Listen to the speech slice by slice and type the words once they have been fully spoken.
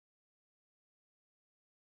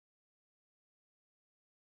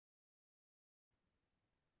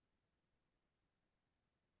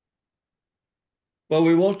Well,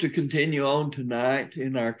 we want to continue on tonight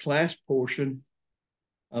in our class portion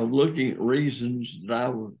of looking at reasons that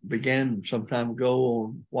I began some time ago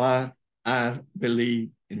on why I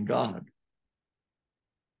believe in God.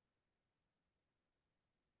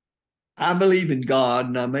 I believe in God,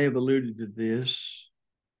 and I may have alluded to this,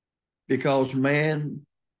 because man,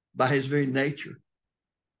 by his very nature,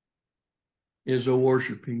 is a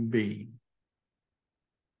worshiping being.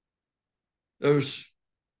 There's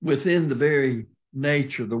within the very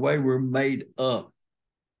nature, the way we're made up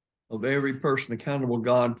of every person accountable to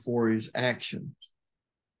God for his actions,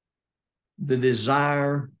 the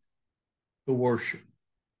desire to worship.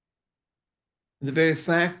 The very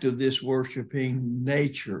fact of this worshiping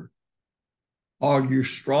nature argues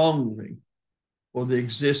strongly for the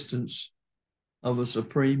existence of a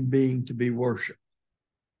supreme being to be worshiped.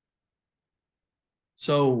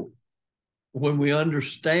 So when we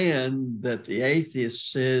understand that the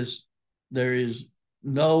atheist says there is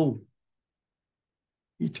no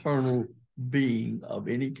eternal being of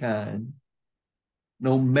any kind,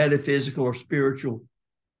 no metaphysical or spiritual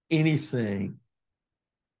anything,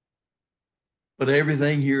 but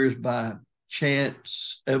everything here is by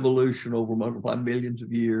chance evolution over multiple millions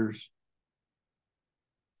of years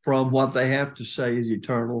from what they have to say is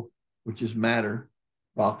eternal, which is matter,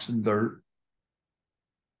 rocks and dirt,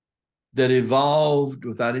 that evolved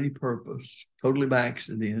without any purpose, totally by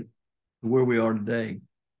accident, to where we are today.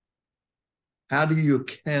 How do you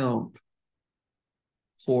account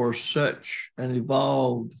for such an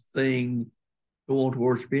evolved thing to want to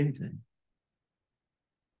worship anything?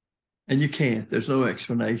 And you can't. There's no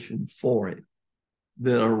explanation for it,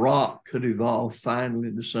 that a rock could evolve finally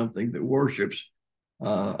into something that worships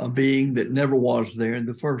a being that never was there in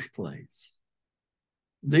the first place.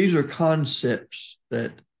 These are concepts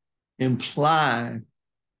that imply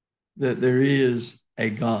that there is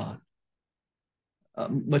a God.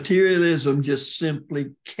 Materialism just simply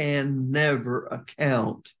can never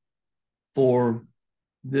account for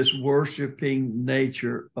this worshiping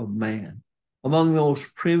nature of man. Among those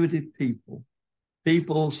primitive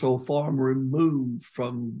people so far removed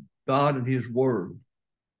from God and his word,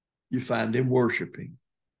 you find them worshiping.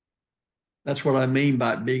 That's what I mean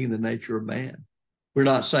by it being in the nature of man. We're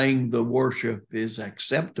not saying the worship is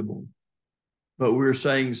acceptable, but we're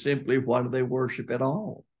saying simply, why do they worship at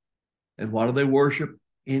all? And why do they worship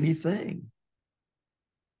anything?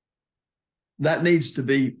 That needs to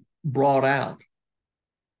be brought out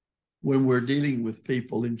when we're dealing with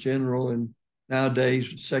people in general, and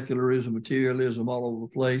nowadays with secularism, materialism all over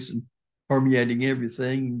the place and permeating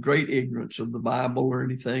everything, great ignorance of the Bible or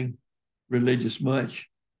anything religious much,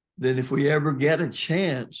 that if we ever get a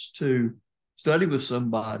chance to study with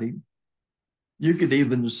somebody, you could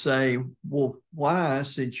even say, well, why,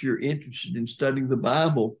 since you're interested in studying the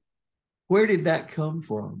Bible, where did that come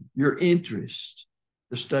from? Your interest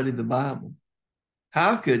to study the Bible.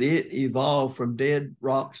 How could it evolve from dead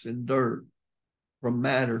rocks and dirt, from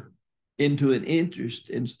matter, into an interest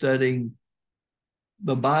in studying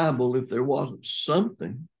the Bible if there wasn't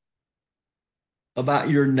something about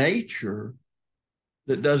your nature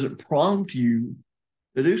that doesn't prompt you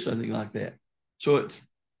to do something like that? So it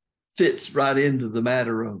fits right into the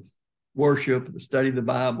matter of worship, the study of the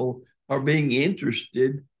Bible, or being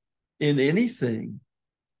interested in anything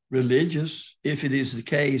religious, if it is the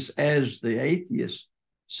case, as the atheist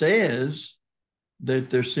says, that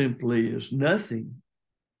there simply is nothing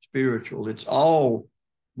spiritual. It's all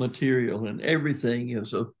material, and everything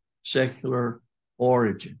is of secular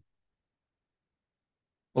origin.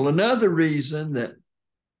 Well, another reason that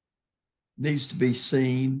needs to be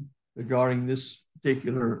seen regarding this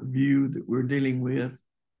particular view that we're dealing with,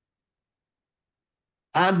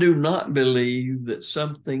 I do not believe that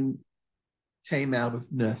something came out of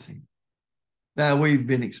nothing. Now, we've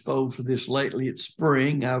been exposed to this lately at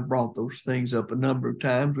spring. I've brought those things up a number of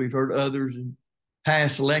times. We've heard others in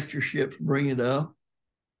past lectureships bring it up.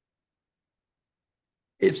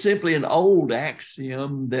 It's simply an old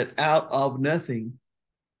axiom that out of nothing,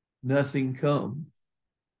 nothing comes.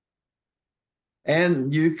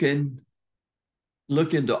 And you can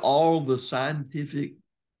look into all the scientific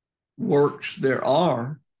works there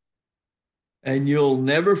are, and you'll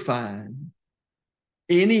never find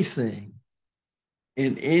anything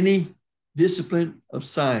in any discipline of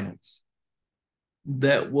science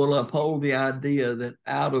that will uphold the idea that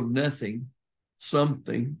out of nothing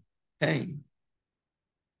something came.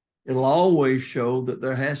 It'll always show that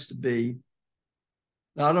there has to be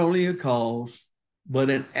not only a cause, but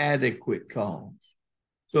an adequate cause.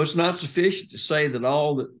 So it's not sufficient to say that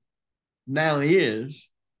all that now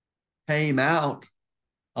is came out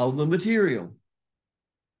of the material.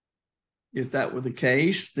 If that were the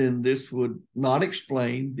case, then this would not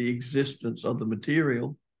explain the existence of the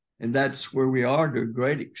material. And that's where we are to a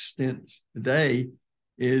great extent today,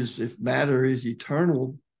 is if matter is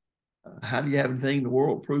eternal, how do you have anything in the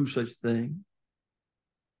world prove such a thing?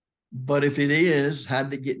 But if it is, how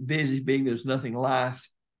did it get busy being there's nothing life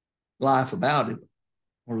about it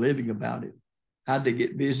or living about it? How did it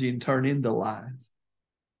get busy and turn into life?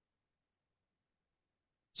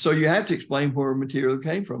 So you have to explain where material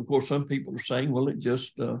came from. Of course, some people are saying, well, it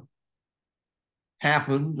just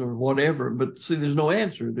happened or whatever. But see, there's no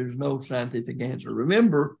answer. There's no scientific answer.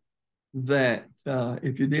 Remember that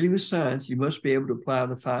if you're dealing with science, you must be able to apply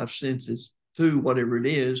the five senses to whatever it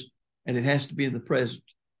is, and it has to be in the present.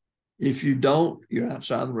 If you don't, you're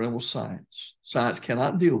outside the realm of science. Science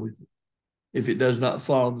cannot deal with it if it does not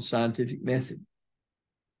follow the scientific method.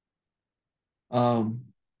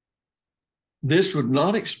 This would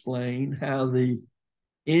not explain how the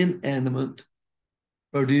inanimate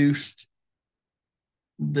produced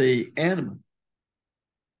the animate.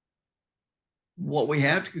 What we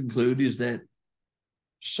have to conclude is that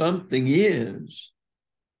something is,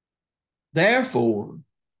 therefore,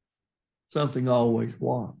 something always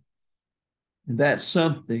was. And that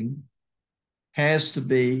something has to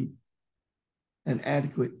be an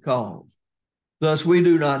adequate cause. Thus, we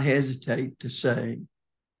do not hesitate to say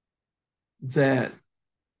that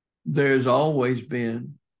there's always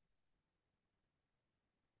been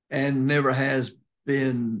and never has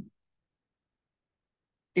been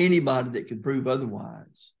anybody that can prove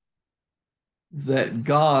otherwise, that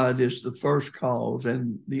God is the first cause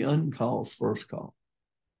and the uncaused first cause.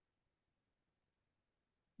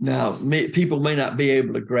 Now, people may not be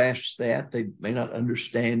able to grasp that. They may not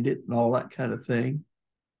understand it and all that kind of thing.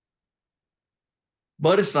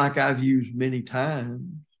 But it's like I've used many times.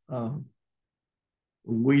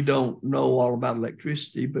 We don't know all about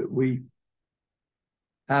electricity, but we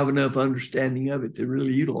have enough understanding of it to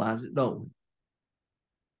really utilize it, don't we?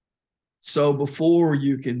 So before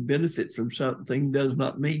you can benefit from something does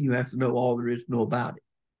not mean you have to know all there is to know about it.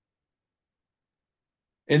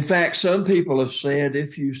 In fact, some people have said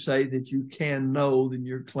if you say that you can know, then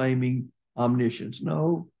you're claiming omniscience.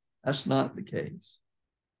 No, that's not the case.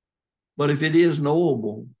 But if it is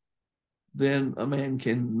knowable, then a man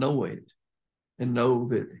can know it and know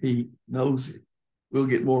that he knows it. We'll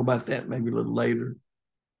get more about that maybe a little later.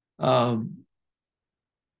 No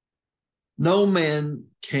man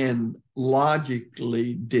can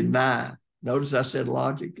logically deny, notice I said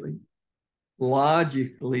logically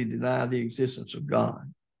deny the existence of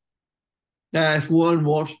God. Now, if one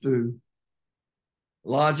wants to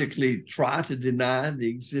logically try to deny the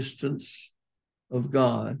existence of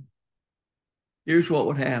God, here's what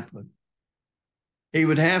would happen. He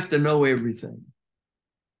would have to know everything.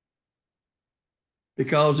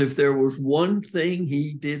 Because if there was one thing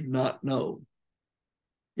he did not know,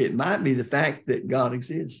 it might be the fact that God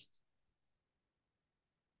exists.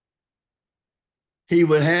 He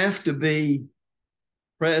would have to be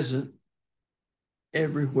present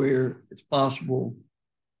everywhere it's possible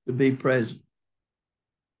to be present.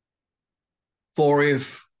 For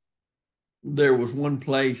if there was one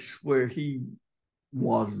place where he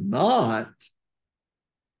was not,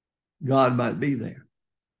 God might be there.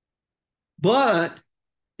 But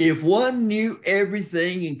if one knew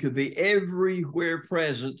everything and could be everywhere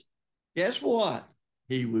present, guess what?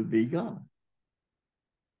 He would be God.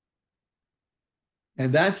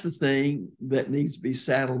 And that's the thing that needs to be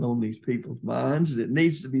saddled on these people's minds. It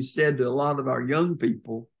needs to be said to a lot of our young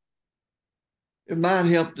people. It might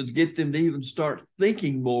help to get them to even start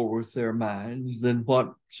thinking more with their minds than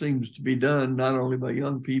what seems to be done, not only by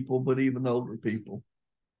young people, but even older people.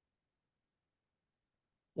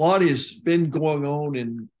 What has been going on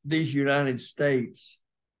in these United States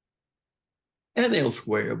and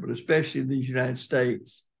elsewhere, but especially in these United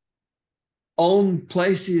States, on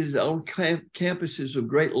places, on campuses of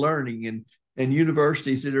great learning and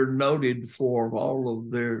universities that are noted for all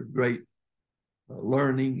of their great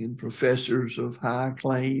learning and professors of high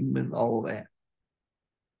acclaim and all of that,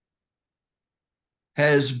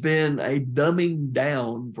 has been a dumbing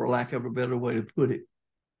down, for lack of a better way to put it,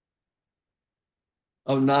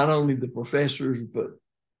 of not only the professors, but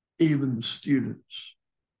even the students.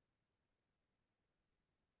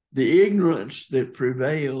 The ignorance that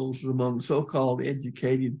prevails among so-called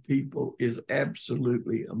educated people is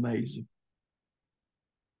absolutely amazing.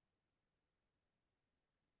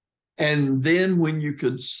 And then when you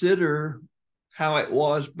consider how it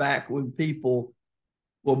was back when people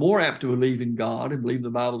were more apt to believe in God and believe the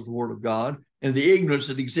Bible's the Word of God, and the ignorance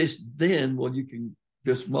that existed then, well, you can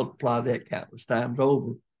just multiply that countless times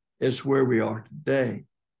over. It's where we are today.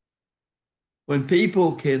 When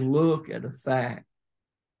people can look at a fact,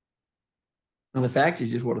 and the fact is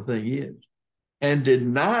just what a thing is, and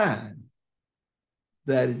deny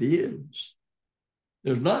that it is,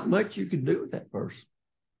 there's not much you can do with that person,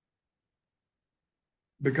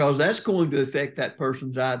 because that's going to affect that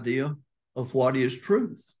person's idea of what is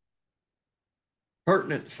truth.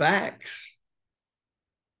 Pertinent facts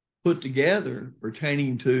put together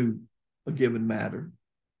pertaining to a given matter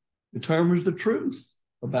determines the truth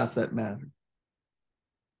about that matter.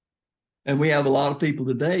 And we have a lot of people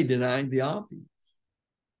today denying the obvious.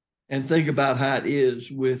 And think about how it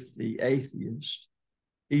is with the atheist.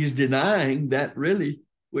 He's denying that really,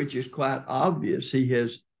 which is quite obvious. He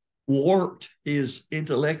has warped his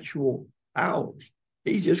intellectual powers.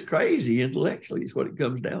 He's just crazy intellectually, is what it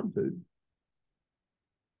comes down to.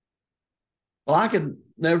 Well, I could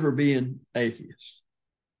never be an atheist.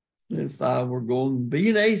 If I were going to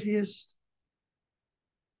be an atheist,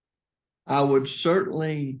 I would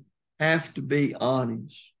certainly have to be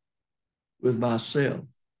honest with myself.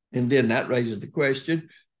 And then that raises the question,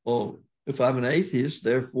 well, if I'm an atheist,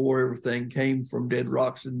 therefore everything came from dead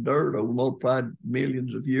rocks and dirt over multiplied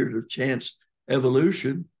millions of years of chance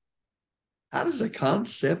evolution. How does the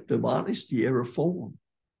concept of honesty ever form?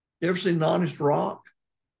 You ever seen an honest rock?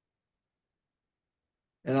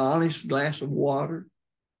 An honest glass of water?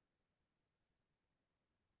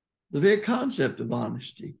 The very concept of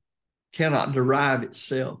honesty cannot derive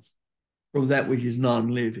itself from that which is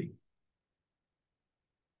non-living.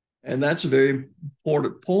 And that's a very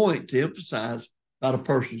important point to emphasize about a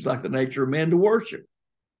person. It's like the nature of man to worship.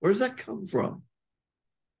 Where does that come from?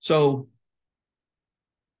 So,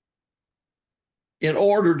 in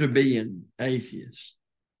order to be an atheist,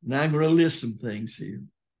 now I'm going to list some things here.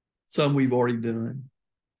 Some we've already done.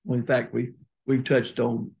 Well, in fact, we've touched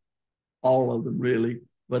on all of them, really.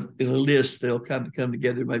 But in a list, they'll kind of come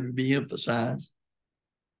together, maybe be emphasized.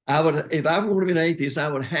 If I were going to be an atheist, I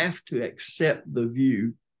would have to accept the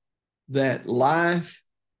view that life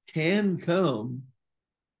can come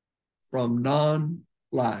from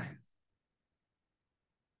non-life.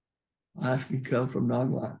 Life can come from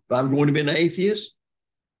non-life. If I'm going to be an atheist,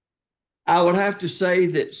 I would have to say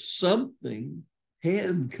that something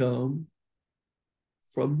can come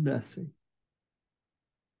from nothing.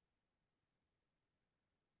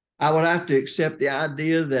 I would have to accept the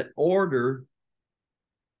idea that order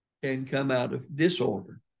can come out of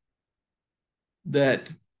disorder, that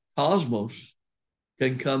cosmos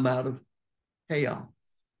can come out of chaos.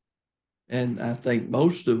 And I think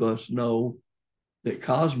most of us know that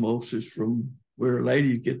cosmos is from where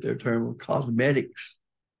ladies get their term of cosmetics,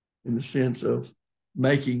 in the sense of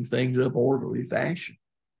making things up orderly fashion.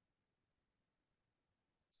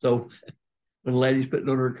 So when a lady's putting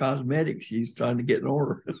on her cosmetics, she's trying to get in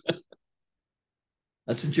order.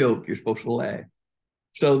 That's a joke. You're supposed to laugh.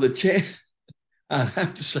 So I'd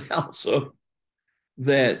have to say also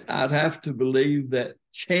that I'd have to believe that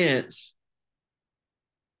chance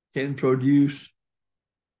can produce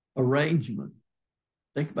arrangement.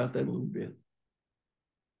 Think about that a little bit.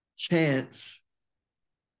 Chance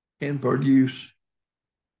can produce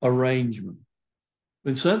arrangement.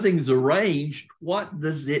 When something's arranged, what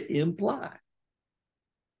does it imply?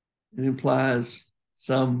 It implies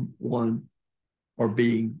someone or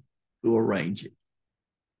being to arrange it.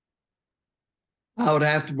 I would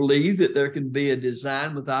have to believe that there can be a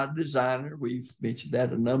design without a designer. We've mentioned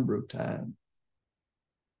that a number of times.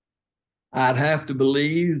 I'd have to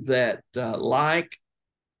believe that like,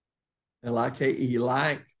 L-I-K-E,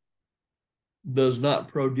 like does not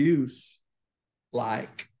produce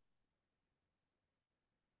like.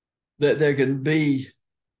 That there can be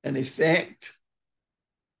an effect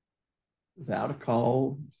without a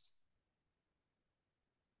cause.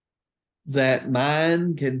 That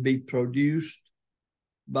mind can be produced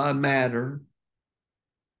by matter.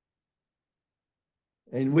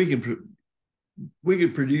 And we could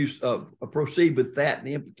proceed with that and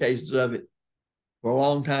the implications of it for a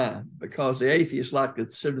long time, because the atheists like to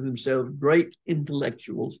consider themselves great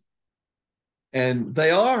intellectuals, and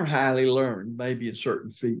they are highly learned, maybe in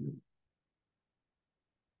certain fields.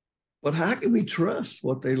 But how can we trust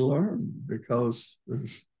what they learn? Because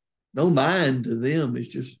there's no mind to them. It's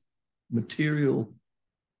just material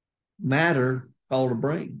matter called a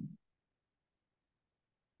brain.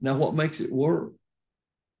 Now, what makes it work?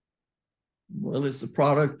 Well, it's the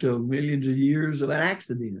product of millions of years of an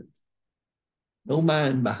accident. No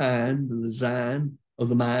mind behind the design of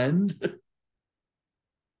the mind.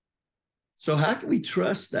 So how can we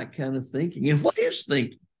trust that kind of thinking? And what is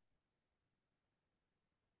thinking?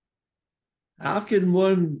 How can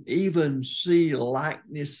one even see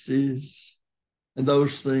likenesses and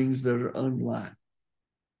those things that are unlike.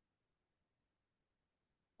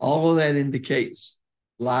 All of that indicates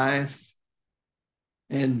life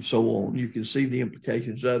and so on. You can see the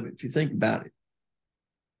implications of it if you think about it.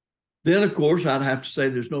 Then, of course, I'd have to say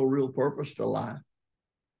there's no real purpose to life.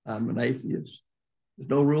 I'm an atheist. There's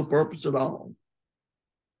no real purpose at all.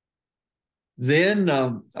 Then,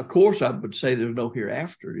 of course, I would say there's no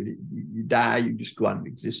hereafter. You die, you just go out of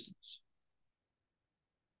existence.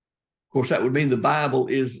 Of course, that would mean the Bible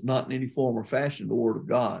is not in any form or fashion the Word of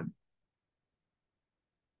God.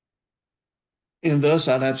 And thus,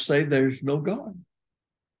 I'd have to say there's no God.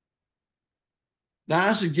 Now,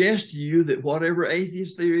 I suggest to you that whatever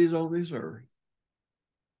atheist there is on this earth,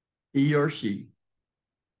 he or she,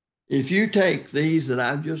 if you take these that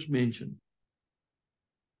I've just mentioned,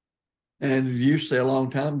 and you say a long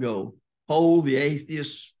time ago, hold the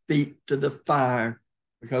atheist's feet to the fire,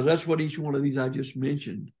 because that's what each one of these I just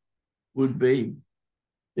mentioned would be.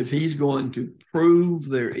 If he's going to prove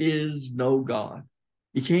there is no God,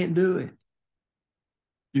 he can't do it.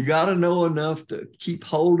 You got to know enough to keep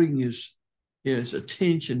holding his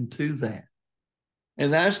attention to that.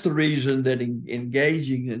 And that's the reason that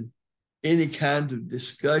engaging in any kind of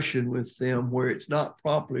discussion with them where it's not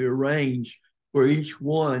properly arranged, where each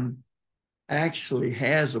one actually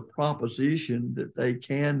has a proposition that they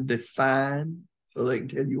can define so they can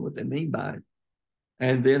tell you what they mean by it,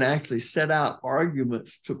 and then actually set out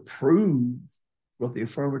arguments to prove what the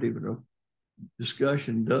affirmative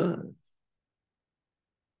discussion does.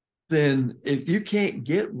 Then if you can't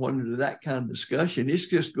get one into that kind of discussion, it's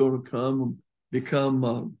just going to become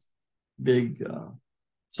a big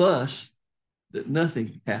fuss that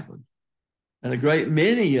nothing happens. And a great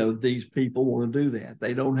many of these people want to do that.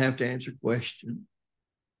 They don't have to answer questions.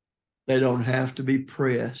 They don't have to be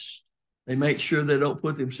pressed. They make sure they don't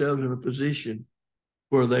put themselves in a position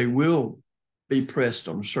where they will be pressed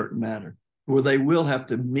on a certain matter, where they will have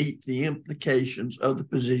to meet the implications of the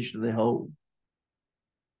position they hold.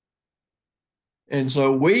 And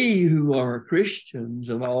so we who are Christians,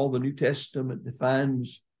 and all the New Testament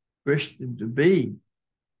defines Christian to be,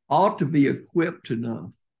 ought to be equipped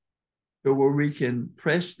enough to where we can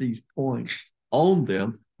press these points on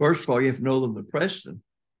them. First of all, you have to know them to press them,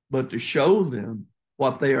 but to show them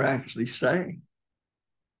what they are actually saying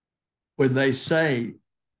when they say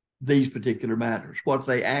these particular matters, what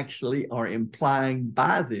they actually are implying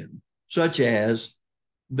by them, such as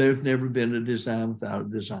there's never been a design without a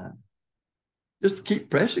design. Just keep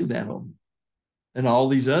pressing that on them. And all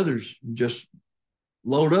these others just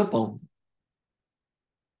load up on them.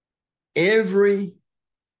 Every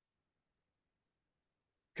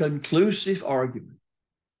conclusive argument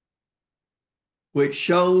which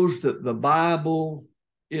shows that the Bible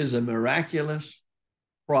is a miraculous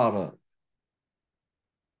product,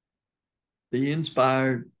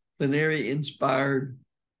 the plenary inspired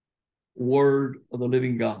word of the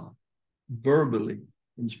living God, verbally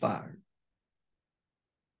inspired,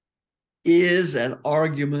 is an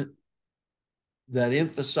argument that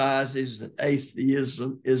emphasizes that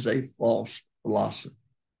atheism is a false philosophy.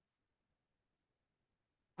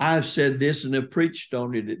 I've said this and have preached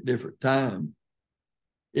on it at different times.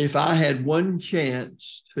 If I had one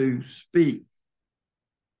chance to speak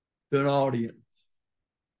to an audience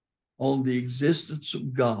on the existence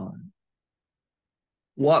of God,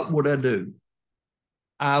 what would I do?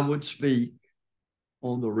 I would speak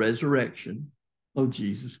on the resurrection of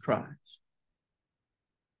Jesus Christ.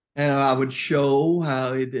 And I would show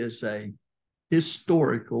how it is a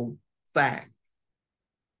historical fact.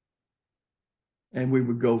 And we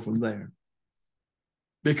would go from there.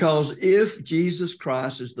 Because if Jesus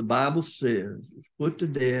Christ, as the Bible says, was put to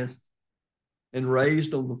death and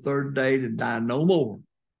raised on the third day to die no more,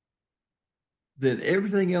 then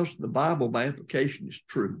everything else in the Bible by implication is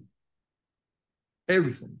true.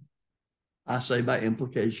 Everything, I say by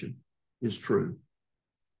implication, is true.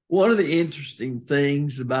 One of the interesting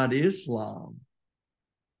things about Islam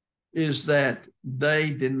is that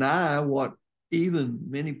they deny what even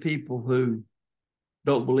many people who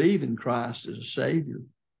don't believe in Christ as a Savior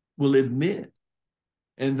will admit,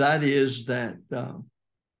 and that is that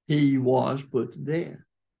he was put to death.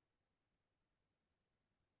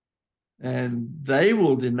 And they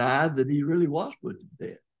will deny that he really was put to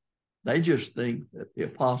death. They just think that the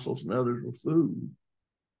apostles and others were fooled.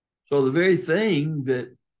 So the very thing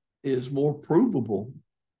that is more provable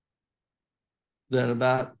than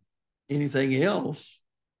about anything else,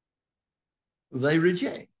 they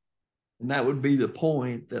reject. And that would be the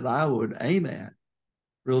point that I would aim at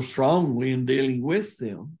real strongly in dealing with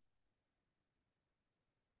them.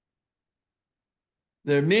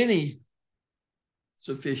 There are many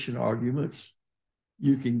sufficient arguments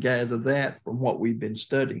you can gather that from what we've been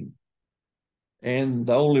studying. And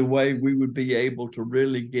the only way we would be able to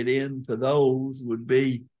really get into those would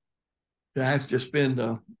be to have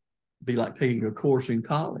to be like taking a course in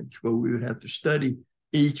college where we would have to study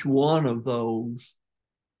each one of those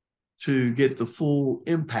to get the full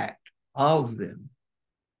impact of them.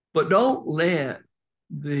 But don't let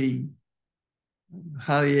the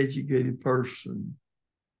highly educated person,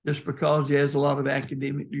 just because he has a lot of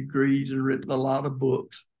academic degrees and written a lot of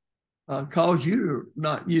books, cause you to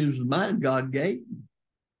not use the mind God gave you.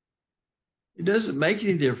 It doesn't make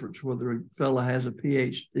any difference whether a fellow has a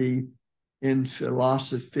PhD in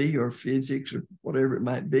philosophy or physics or whatever it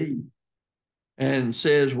might be and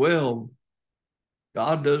says, well,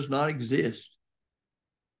 God does not exist.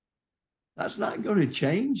 That's not going to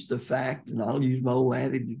change the fact, and I'll use my old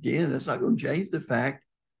adage again, that's not going to change the fact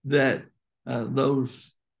that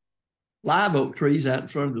those live oak trees out in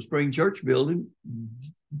front of the Spring Church building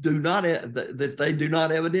that they do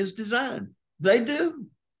not evidence design. They do.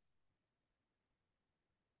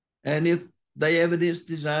 And if they evidence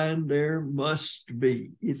design, there must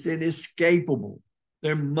be, it's inescapable.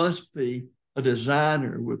 There must be a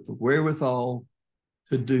designer with the wherewithal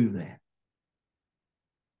to do that.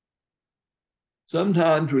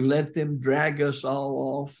 Sometimes we let them drag us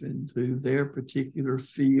all off into their particular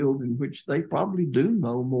field in which they probably do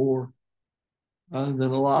know more than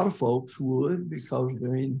a lot of folks would because of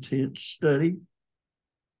their intense study.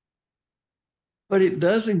 But it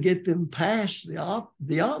doesn't get them past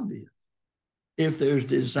the obvious. If there's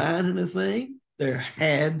design in a thing, there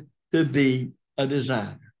had to be a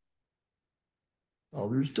designer. All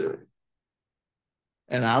there's to it.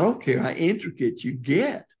 And I don't care how intricate you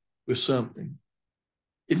get with something,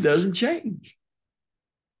 it doesn't change.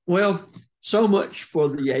 Well, so much for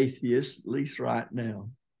the atheist, at least right now.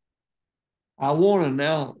 I want to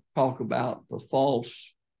now talk about the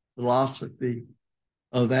false philosophy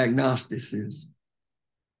of agnosticism.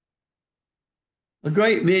 A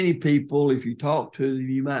great many people, if you talk to them,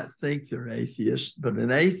 you might think they're atheists, but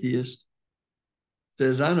an atheist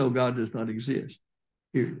says, I know God does not exist,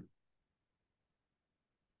 period.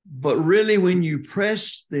 But really, when you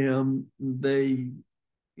press them, they,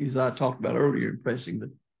 as I talked about earlier, pressing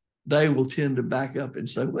them, they will tend to back up and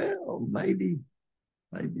say, well, maybe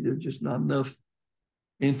there's just not enough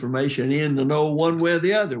information in to know one way or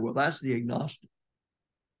the other. Well, that's the agnostic.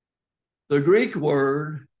 The Greek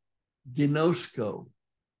word gnosko,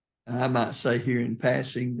 I might say here in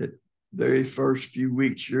passing that very first few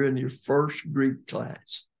weeks you're in your first Greek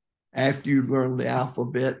class after you've learned the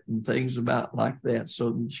alphabet and things about like that, so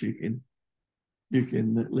that you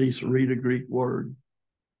can at least read a Greek word.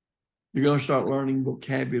 You're going to start learning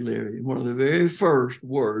vocabulary. One of the very first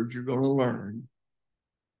words you're going to learn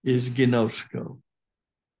is gnosko.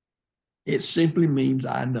 It simply means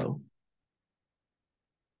I know.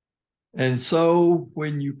 And so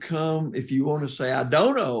when you come, if you want to say, I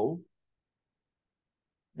don't know,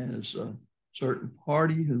 as a certain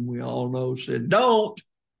party whom we all know said, don't.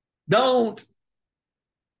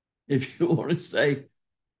 If you want to say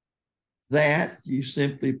that, you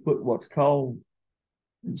simply put what's called,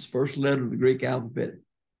 its first letter of the Greek alphabet,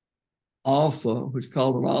 alpha, which is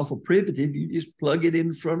called an alpha privative, you just plug it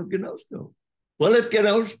in front of gnosko. Well, if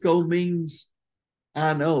gnosko means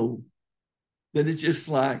I know, then it's just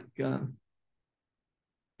like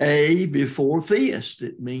A before theist.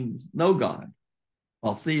 It means no God,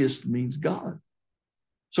 while theist means God.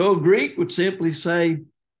 So Greek would simply say,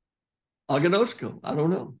 agnosko, I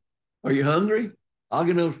don't know. Are you hungry?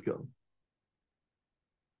 Agnosko.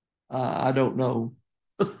 I don't know.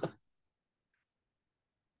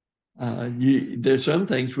 There's some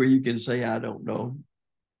things where you can say, I don't know.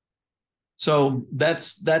 So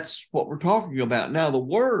that's what we're talking about. Now, the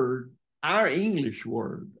word, our English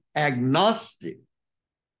word, agnostic,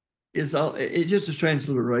 it's just a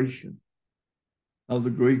transliteration of the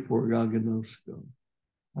Greek word agnosko.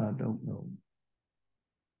 I don't know.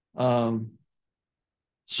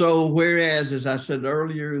 So whereas, as I said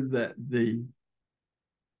earlier, that the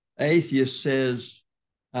atheist says,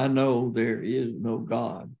 I know there is no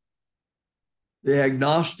God, the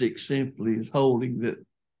agnostic simply is holding that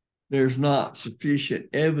there's not sufficient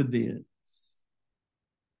evidence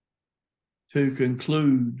to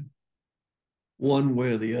conclude one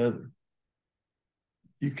way or the other.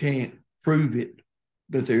 You can't prove it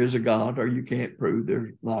that there is a God, or you can't prove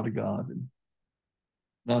there's not a God. And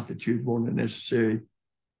not that you'd want to necessarily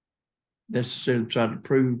try to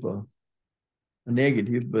prove a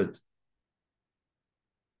negative, but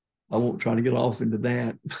I won't try to get off into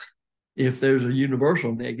that. If there's a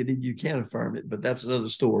universal negative, you can't affirm it, but that's another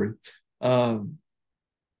story.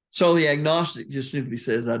 So the agnostic just simply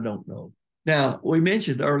says, I don't know. Now, we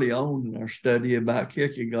mentioned early on in our study about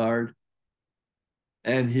Kierkegaard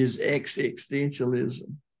and his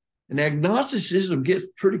existentialism. And agnosticism gets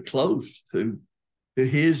pretty close to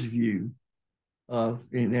his view of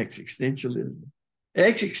in existentialism.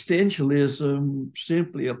 Existentialism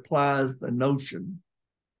simply applies the notion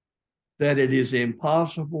that it is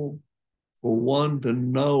impossible for one to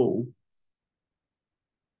know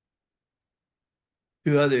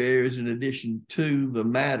two other areas in addition to the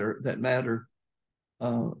matter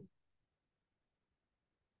of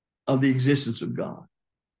the existence of God.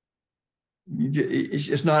 It's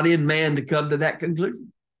just not in man to come to that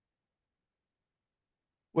conclusion.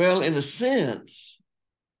 Well, in a sense,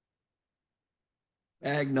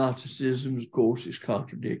 agnosticism, of course, is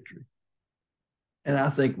contradictory. And I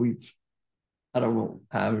think I don't know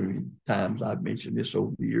how many times I've mentioned this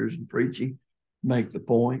over the years in preaching, make the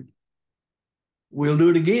point. We'll do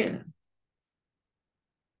it again.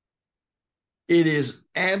 It is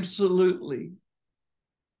absolutely,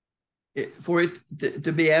 for it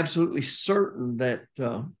to be absolutely certain that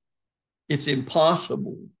it's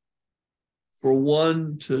impossible for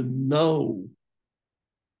one to know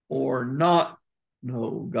or not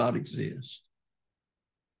know God exists.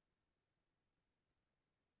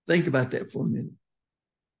 Think about that for a minute.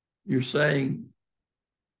 You're saying,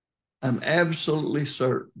 I'm absolutely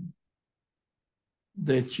certain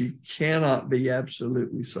that you cannot be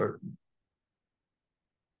absolutely certain.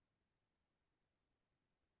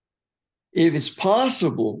 If it's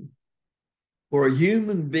possible for a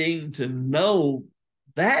human being to know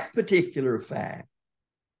that particular fact,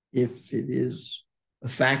 if it is a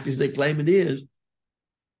fact as they claim it is,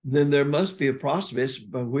 then there must be a process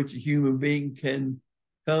by which a human being can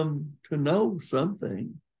come to know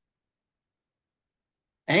something.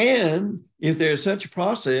 And if there's such a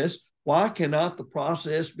process, why cannot the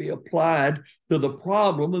process be applied to the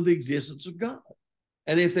problem of the existence of God?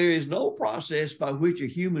 And if there is no process by which a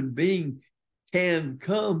human being can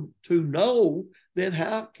come to know, then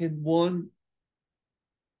how can one,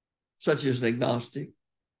 such as an agnostic,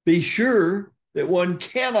 be sure that one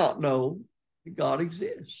cannot know that God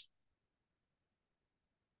exists?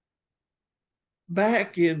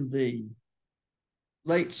 Back in the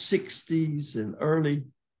late 60s and early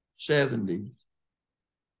 70s,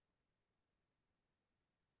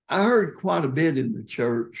 I heard quite a bit in the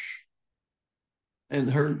church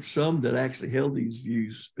and heard some that actually held these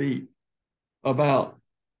views speak about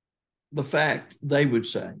the fact they would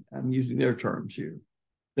say, I'm using their terms here,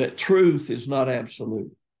 that truth is not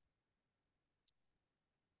absolute.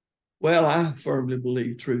 Well, I firmly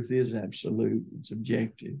believe truth is absolute, it's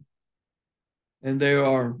objective. And there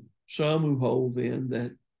are some who hold then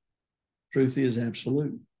that truth is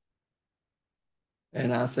absolute.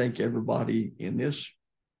 And I think everybody in this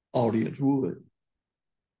audience would.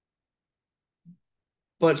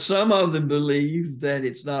 But some of them believe that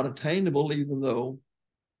it's not attainable, even though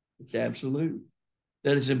it's absolute,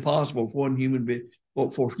 that it's impossible for human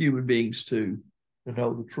beings to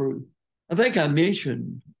know the truth. I think I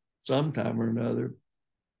mentioned sometime or another,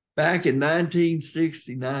 back in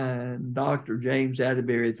 1969, Dr. James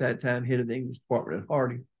Atterbury, at that time head of the English department at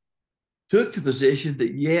Harding, took the position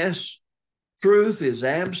that yes, truth is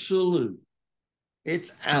absolute.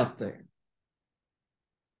 It's out there.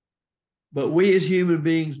 But we as human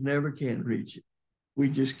beings never can reach it. We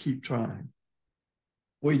just keep trying.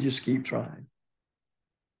 We just keep trying.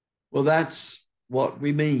 Well, that's what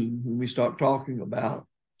we mean when we start talking about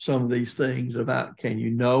some of these things about, can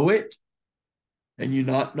you know it? Can you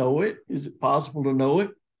not know it? Is it possible to know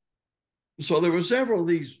it? So there were several of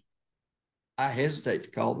these, I hesitate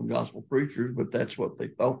to call them gospel preachers, but that's what they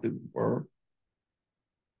thought they were.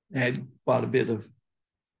 They had quite a bit of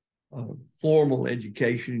formal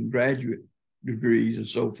education, graduate degrees and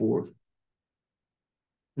so forth.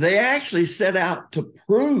 They actually set out to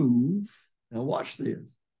prove, now watch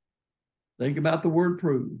this, think about the word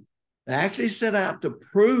prove. They actually set out to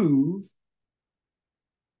prove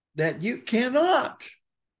that you cannot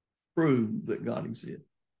prove that God exists.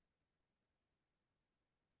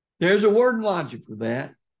 There's a word in logic for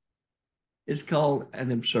that. It's called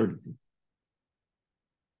an absurdity.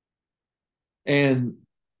 And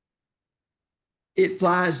it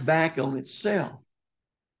flies back on itself.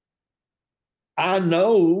 I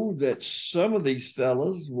know that some of these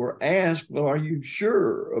fellows were asked, well, are you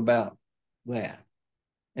sure about that?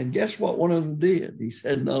 And guess what one of them did? He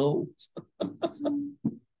said, no.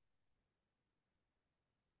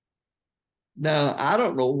 Now, I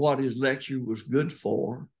don't know what his lecture was good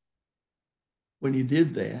for when he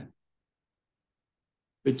did that.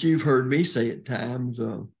 But you've heard me say at times,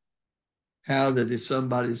 how that if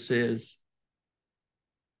somebody says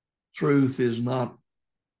truth is not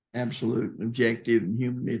absolute and objective and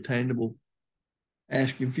humanly attainable,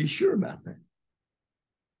 ask him if he's sure about that.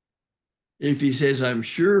 If he says, I'm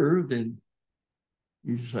sure, then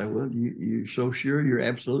you say, well, you're so sure, you're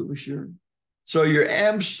absolutely sure. So you're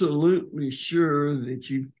absolutely sure that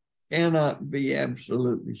you cannot be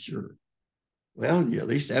absolutely sure. Well, you're at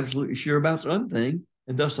least absolutely sure about something,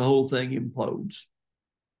 and thus the whole thing implodes,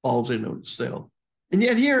 falls into itself. And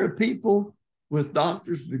yet here are people with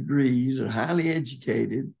doctor's degrees and highly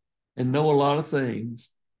educated and know a lot of things,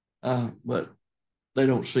 but they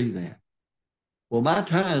don't see that. Well, my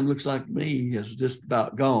time looks like me is just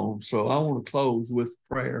about gone, so I want to close with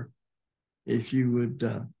prayer. If you would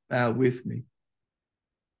bow with me.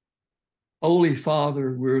 Holy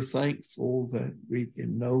Father, we're thankful that we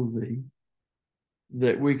can know thee,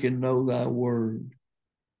 that we can know thy word,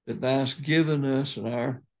 that thou hast given us in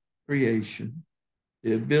our creation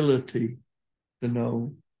the ability to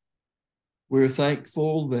know. We're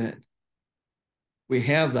thankful that we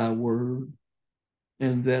have thy word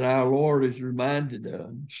and that our Lord has reminded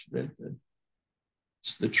us that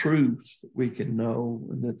it's the truth that we can know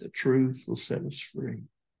and that the truth will set us free.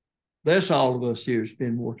 Bless all of us here to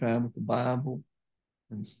spend more time with the Bible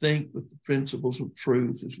and think with the principles of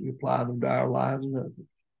truth as we apply them to our lives and others.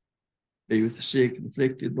 Be with the sick and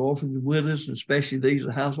afflicted, orphans and widows, and especially these of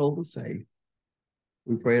the household of faith.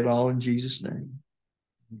 We pray it all in Jesus' name.